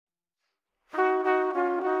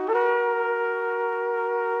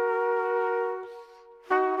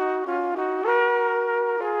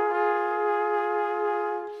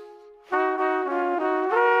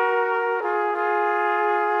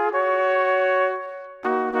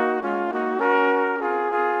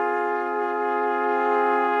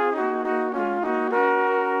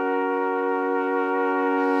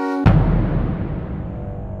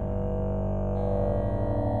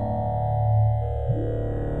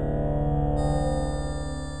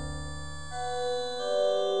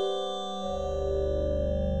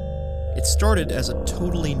started as a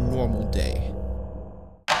totally normal day.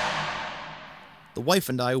 The wife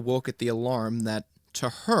and I woke at the alarm that, to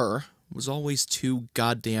her, was always too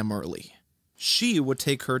goddamn early. She would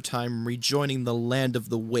take her time rejoining the land of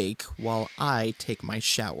the wake while I take my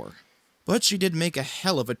shower. But she did make a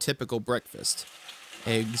hell of a typical breakfast.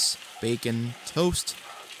 Eggs, bacon, toast.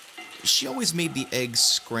 She always made the eggs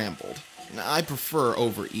scrambled. I prefer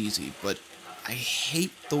over easy, but I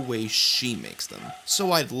hate the way she makes them.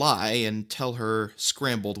 So I'd lie and tell her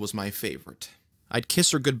scrambled was my favorite. I'd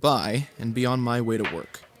kiss her goodbye and be on my way to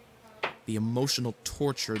work. The emotional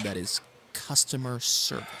torture that is customer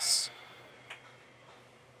service.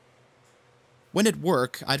 When at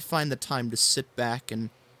work, I'd find the time to sit back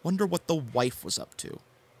and wonder what the wife was up to.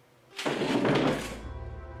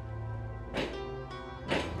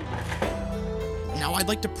 Now, I'd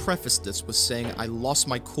like to preface this with saying I lost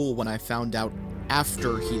my cool when I found out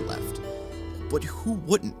after he left. But who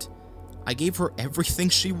wouldn't? I gave her everything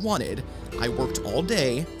she wanted. I worked all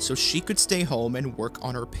day so she could stay home and work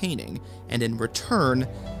on her painting, and in return,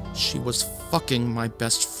 she was fucking my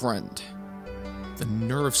best friend. The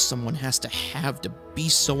nerve someone has to be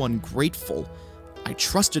so ungrateful. I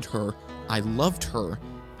trusted her, I loved her,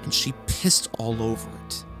 and she pissed all over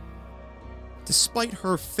it. Despite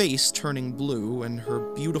her face turning blue and her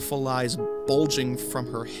beautiful eyes bulging from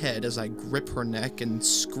her head as I grip her neck and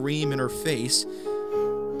scream in her face,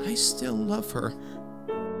 I still love her.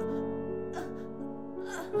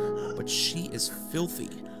 But she is filthy.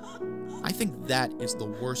 I think that is the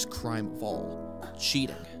worst crime of all,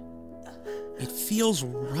 cheating. It feels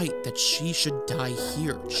right that she should die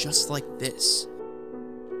here, just like this.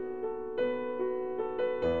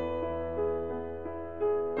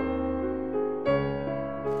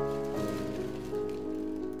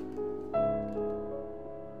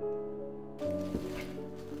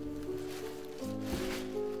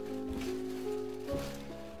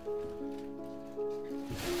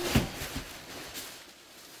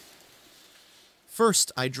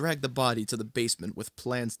 First, I dragged the body to the basement with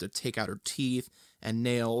plans to take out her teeth and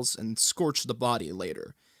nails and scorch the body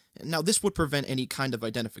later. Now, this would prevent any kind of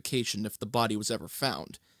identification if the body was ever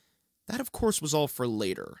found. That, of course, was all for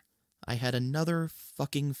later. I had another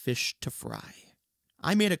fucking fish to fry.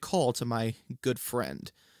 I made a call to my good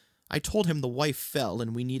friend. I told him the wife fell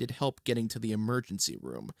and we needed help getting to the emergency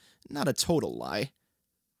room. Not a total lie.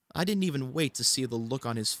 I didn't even wait to see the look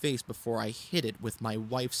on his face before I hit it with my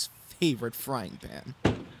wife's favorite frying pan.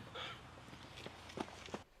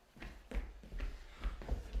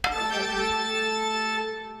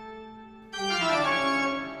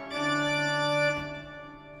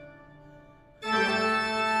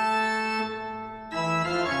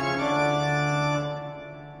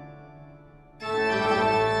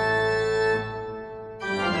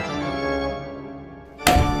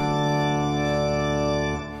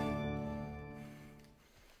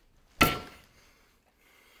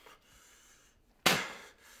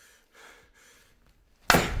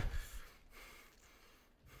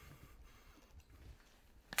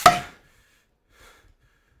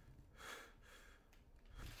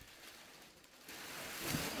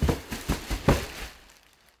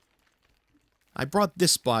 I brought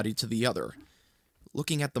this body to the other.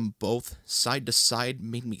 Looking at them both, side to side,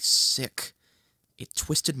 made me sick. It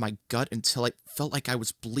twisted my gut until I felt like I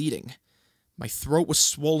was bleeding. My throat was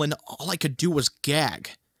swollen, all I could do was gag.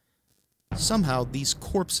 Somehow, these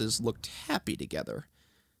corpses looked happy together.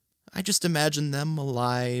 I just imagined them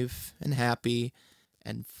alive and happy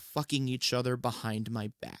and fucking each other behind my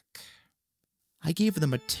back. I gave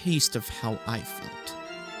them a taste of how I felt.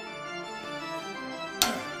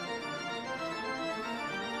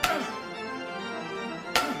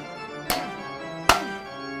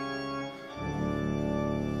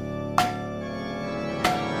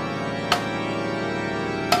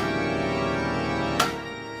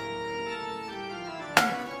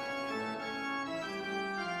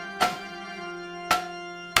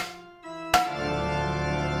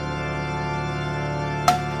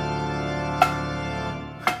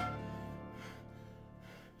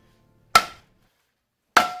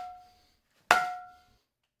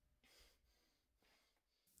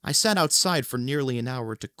 I sat outside for nearly an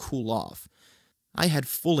hour to cool off. I had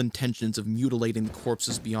full intentions of mutilating the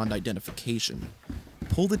corpses beyond identification.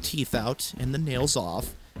 Pull the teeth out and the nails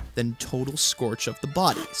off, then total scorch of the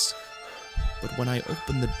bodies. But when I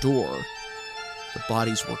opened the door, the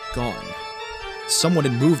bodies were gone. Someone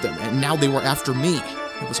had moved them, and now they were after me.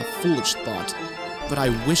 It was a foolish thought, but I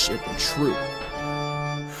wish it were true.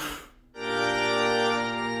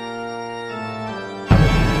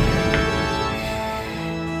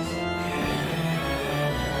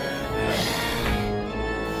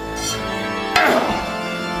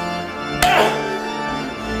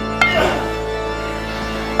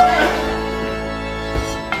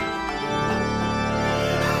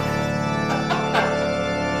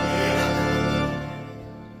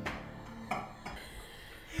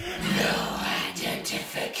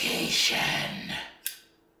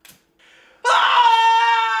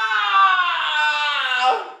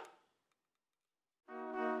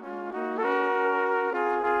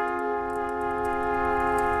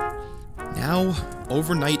 now,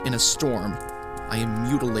 overnight in a storm, I am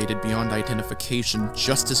mutilated beyond identification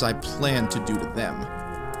just as I planned to do to them.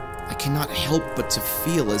 I cannot help but to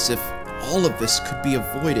feel as if all of this could be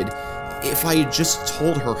avoided if I had just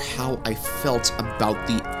told her how I felt about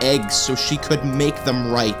the eggs so she could make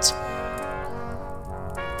them right.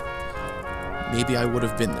 Maybe I would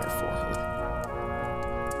have been there for her.